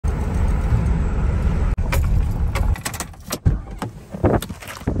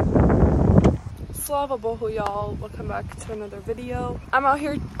Slava Bohu, y'all. Welcome back to another video. I'm out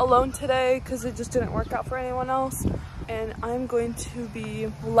here alone today because it just didn't work out for anyone else. And I'm going to be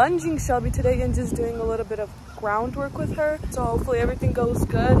lunging Shelby today and just doing a little bit of groundwork with her. So hopefully everything goes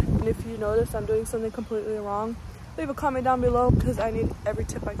good. And if you notice I'm doing something completely wrong, leave a comment down below because I need every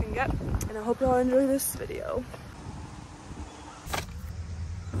tip I can get. And I hope y'all enjoy this video.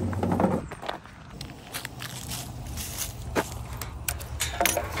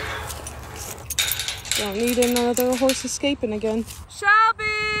 Don't need another horse escaping again.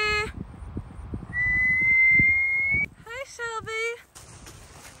 Shelby! Hey, Shelby!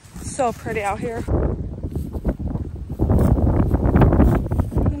 So pretty out here. Good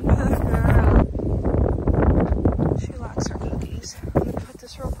girl. She likes her cookies. I'm gonna put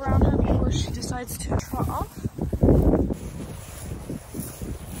this rope around her before she decides to trot off.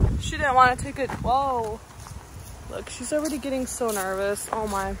 She didn't want to take it. Whoa! Look, she's already getting so nervous. Oh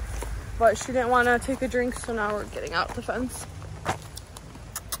my. But she didn't want to take a drink, so now we're getting out the fence.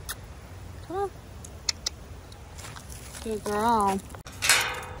 Come on. Good girl.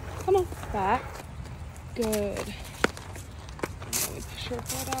 Come on. Back. Good. Let me push her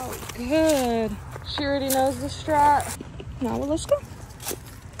foot out. Good. She already knows the strat. Now let's go.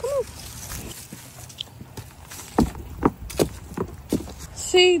 Come on.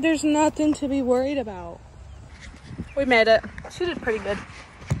 See, there's nothing to be worried about. We made it. She did pretty good.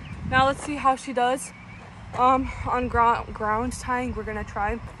 Now let's see how she does on ground tying. We're gonna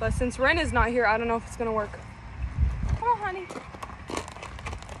try, but since Ren is not here, I don't know if it's gonna work. Come on, honey.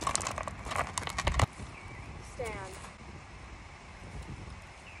 Stand.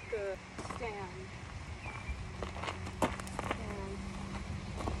 Good. Stand. Stand.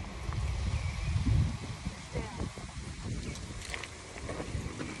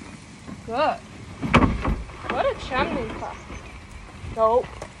 Stand. Good. What a chimney class. Nope.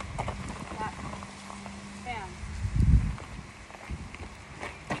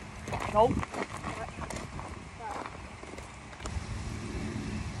 Nope.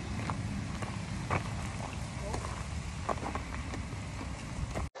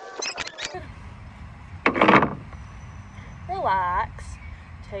 Relax.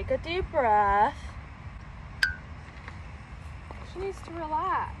 Take a deep breath. She needs to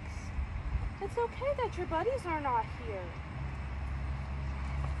relax. It's okay that your buddies are not here.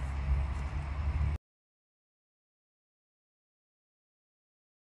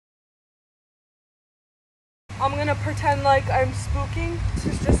 I'm gonna pretend like I'm spooking. This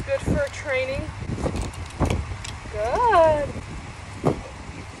is just good for training. Good.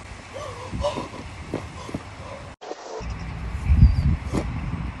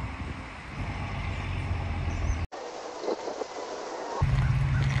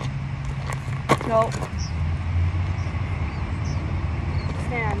 Nope.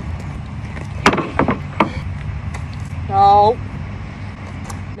 Stand. No.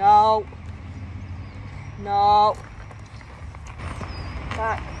 No. No.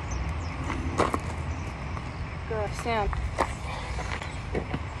 Back. Good. Stand.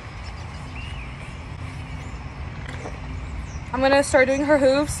 I'm gonna start doing her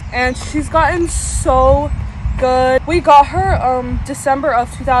hooves, and she's gotten so good. We got her December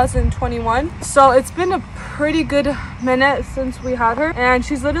of 2021, so it's been a pretty good minute since we had her, and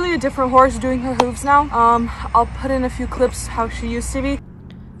she's literally a different horse doing her hooves now. I'll put in a few clips how she used to be.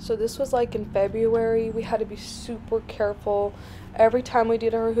 So this was like in February. We had to be super careful every time we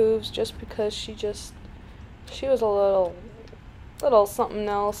did her hooves just because she was a little something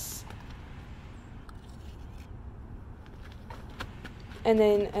else. And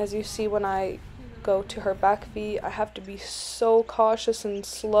then as you see, when I go to her back feet, I have to be so cautious and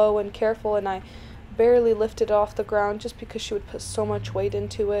slow and careful, and I barely lift it off the ground just because she would put so much weight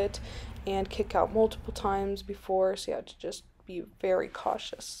into it and kick out multiple times before, so you had to just be very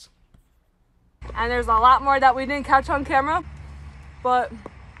cautious. And there's a lot more that we didn't catch on camera, but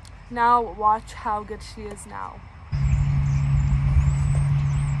now watch how good she is now.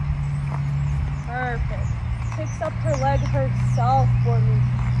 Perfect. Picks up her leg herself for me.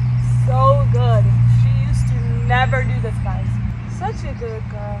 So good. She used to never do this, guys. Such a good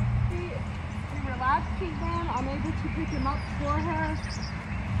girl. He relaxed his down. I'm able to pick him up for her.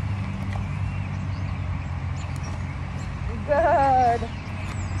 Good.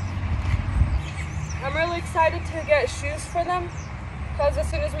 I'm really excited to get shoes for them because as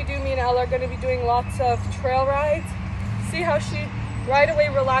soon as we do, me and Ella are going to be doing lots of trail rides. See how she right away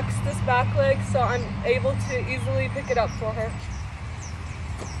relaxed this back leg, so I'm able to easily pick it up for her.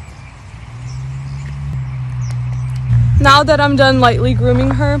 Now that I'm done lightly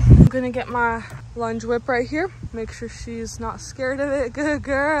grooming her, I'm gonna get my lunge whip right here. Make sure she's not scared of it. Good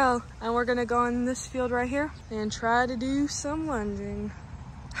girl. And we're gonna go in this field right here and try to do some lunging.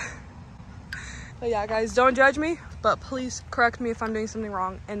 But yeah, guys, don't judge me, but please correct me if I'm doing something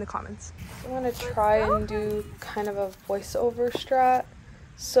wrong in the comments. I'm gonna try and do kind of a voiceover strat.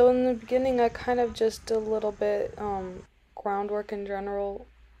 So in the beginning, I kind of just did a little bit groundwork in general,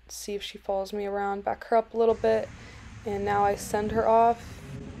 see if she follows me around, back her up a little bit, and now I send her off.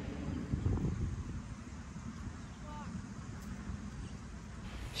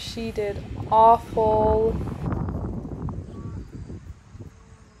 She did awful.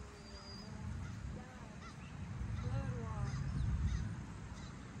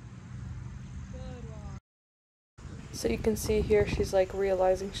 So you can see here, she's like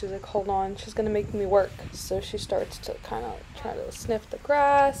realizing, she's like, hold on, she's gonna make me work. So she starts to kind of try to sniff the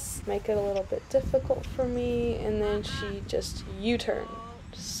grass, make it a little bit difficult for me, and then she just U-turned.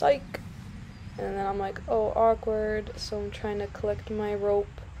 Psych. And then I'm like, oh, awkward. So I'm trying to collect my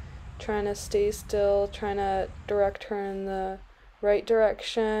rope, trying to stay still, trying to direct her in the right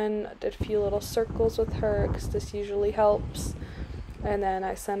direction. I did a few little circles with her because this usually helps. And then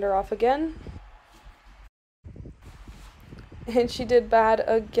I send her off again. And she did bad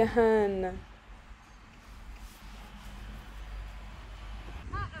again.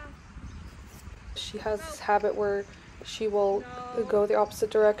 She has this habit where she will go the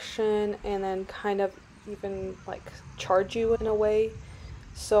opposite direction and then kind of even like charge you in a way.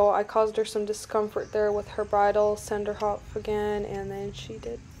 So I caused her some discomfort there with her bridle, send her off again, and then she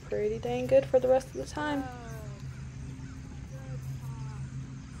did pretty dang good for the rest of the time.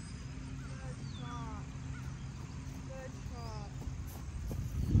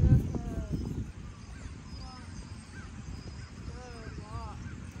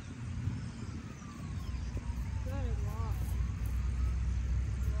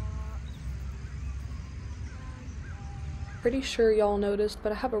 Pretty sure y'all noticed,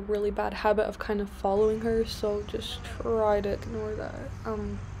 but I have a really bad habit of kind of following her, so just try to ignore that.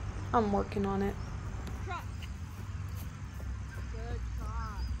 I'm working on it.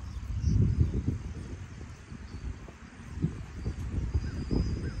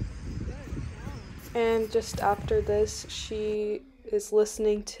 And just after this, she is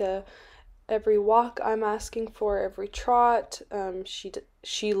listening to every walk I'm asking for, every trot.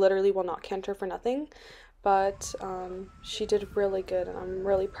 She literally will not canter for nothing. But she did really good, and I'm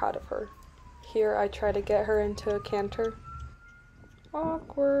really proud of her. Here I try to get her into a canter.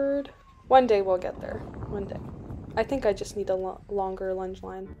 Awkward. One day we'll get there. One day. I think I just need a longer lunge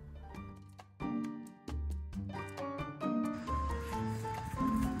line.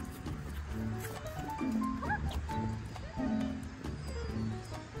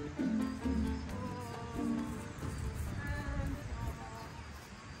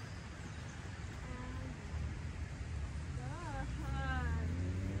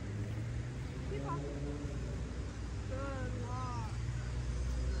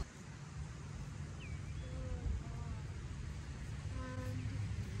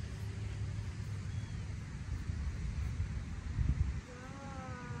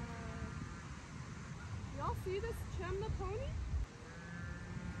 See this Chem the pony?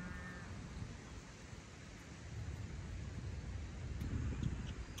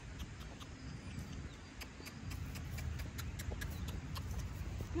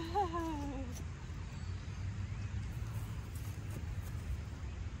 Good.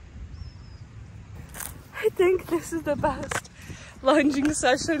 I think this is the best lunging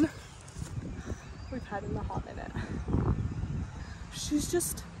session we've had in a hot minute. She's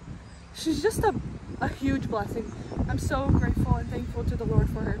just a huge blessing. I'm so grateful and thankful to the Lord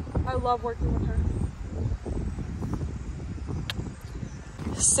for her. I love working with her.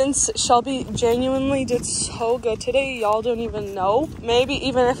 Since Shelby genuinely did so good today, y'all don't even know. Maybe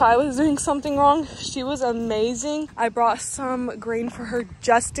even if I was doing something wrong, she was amazing. I brought some grain for her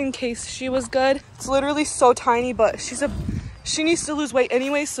just in case she was good. It's literally so tiny, but she needs to lose weight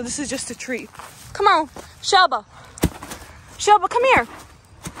anyway, so this is just a treat. Come on, Shelby. Shelby, come here.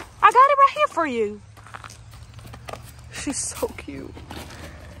 I got it right here for you. She's so cute.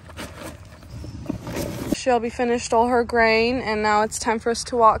 Shelby finished all her grain, and now it's time for us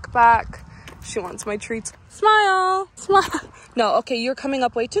to walk back. She wants my treats. Smile, smile. No, okay, you're coming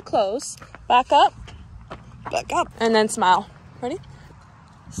up way too close. Back up, and then smile. Ready?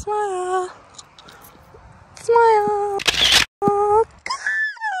 Smile, smile. Oh, God.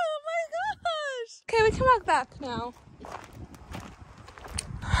 Oh my gosh. Okay, we can walk back now.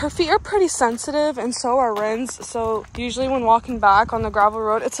 Her feet are pretty sensitive, and so are Ren's, so usually when walking back on the gravel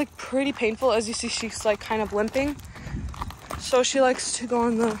road, it's like pretty painful. As you see, she's like kind of limping. So she likes to go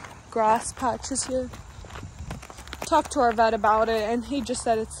on the grass patches here. Talked to our vet about it, and he just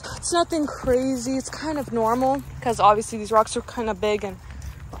said it's nothing crazy. It's kind of normal because obviously these rocks are kind of big and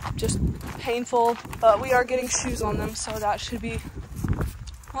just painful, but we are getting shoes on them, so that should be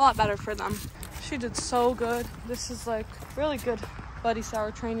a lot better for them. She did so good. This is like really good buddy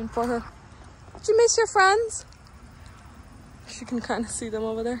sour training for her. Did you miss your friends? She can kind of see them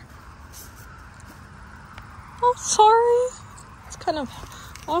over there. Oh, sorry. It's kind of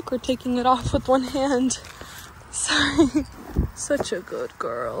awkward taking it off with one hand. Sorry. Such a good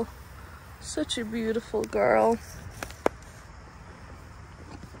girl. Such a beautiful girl.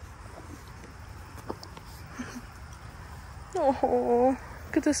 Oh,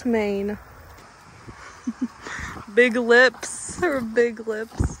 look at this mane. Big lips. Her big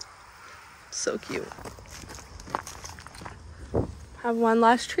lips. So cute. Have one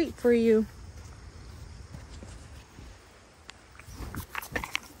last treat for you.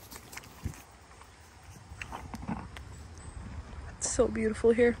 It's so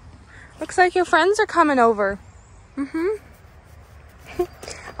beautiful here. Looks like your friends are coming over.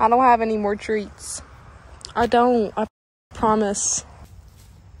 I don't have any more treats. I don't. I promise.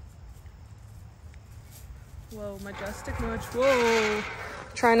 Whoa, majestic much. Whoa.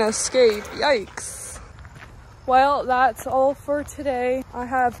 Trying to escape. Yikes. Well, that's all for today. I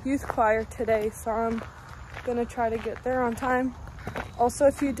have youth choir today, so I'm gonna try to get there on time. Also,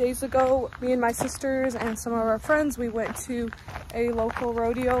 a few days ago, me and my sisters and some of our friends, we went to a local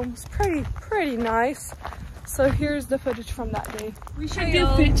rodeo. It was pretty nice. So here's the footage from that day. We should do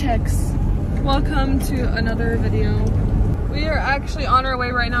fit checks. Welcome to another video. We are actually on our way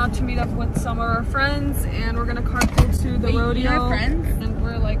right now to meet up with some of our friends, and we're gonna carpool to the rodeo. Our friends? And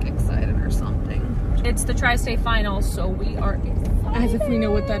we're like excited or something. It's the Tri-State Finals, so we are excited. As if we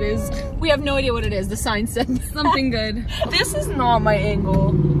know what that is. We have no idea what it is. The sign said Something good. This is not my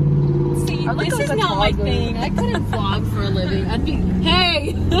angle. See, this is not my thing. I couldn't vlog for a living. I'd be,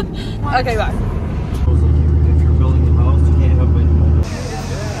 hey! Okay, bye. If you're building a house, you can't have it.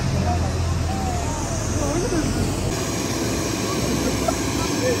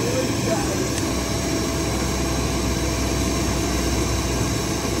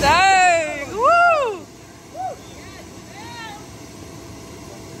 Dang! Woo!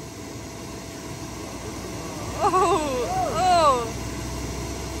 Oh!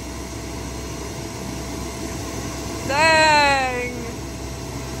 Dang!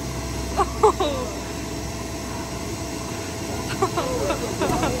 Oh!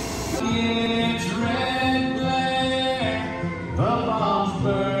 It's red glare, the bombs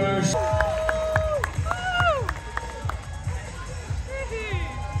burst.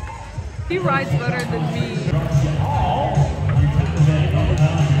 He rides better than me.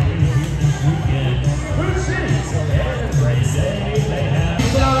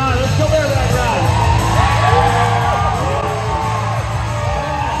 Let's go there, that ride.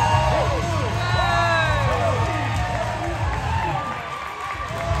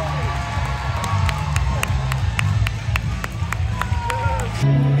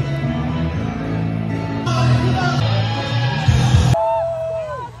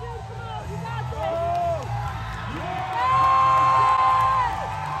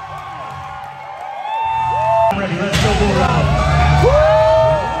 Ready, let's go go around.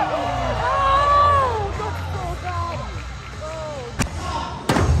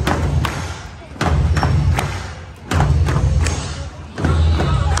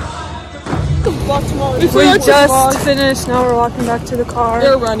 We just finished. Now we're walking back to the car.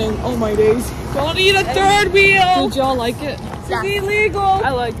 They're running. Oh my days. Don't eat a third wheel. Did y'all like it? It's illegal.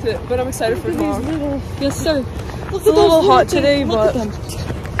 I liked it, but I'm excited for tomorrow. Yes, sir. It's a little hot today, but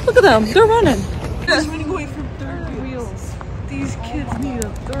look at them. They're running. They're running away from third wheels. These kids need a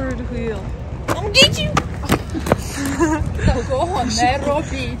third wheel. I'm get you! Go on,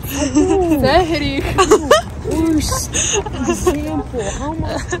 Nairobi. Very. Worst example. How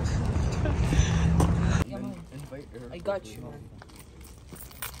much? I got you, man.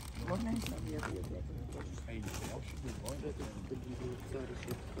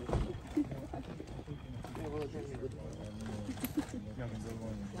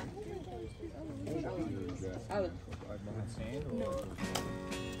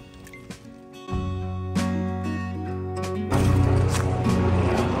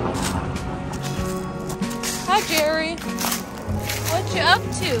 Hi, Jerry. What you up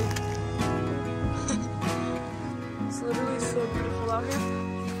to? It's literally so beautiful out here.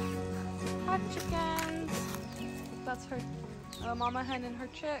 Hi, chickens. That's her mama hen and her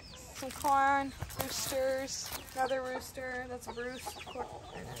chicks. Some corn, roosters, another rooster. That's a roost,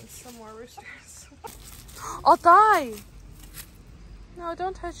 and then some more roosters. I'll die. No,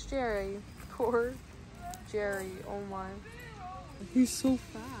 don't touch Jerry. Poor Jerry. Oh my. He's so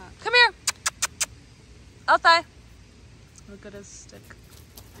fat. Come here. Outside. Look at his stick.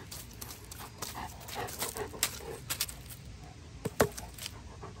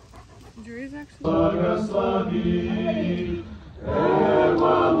 Jerry's actually.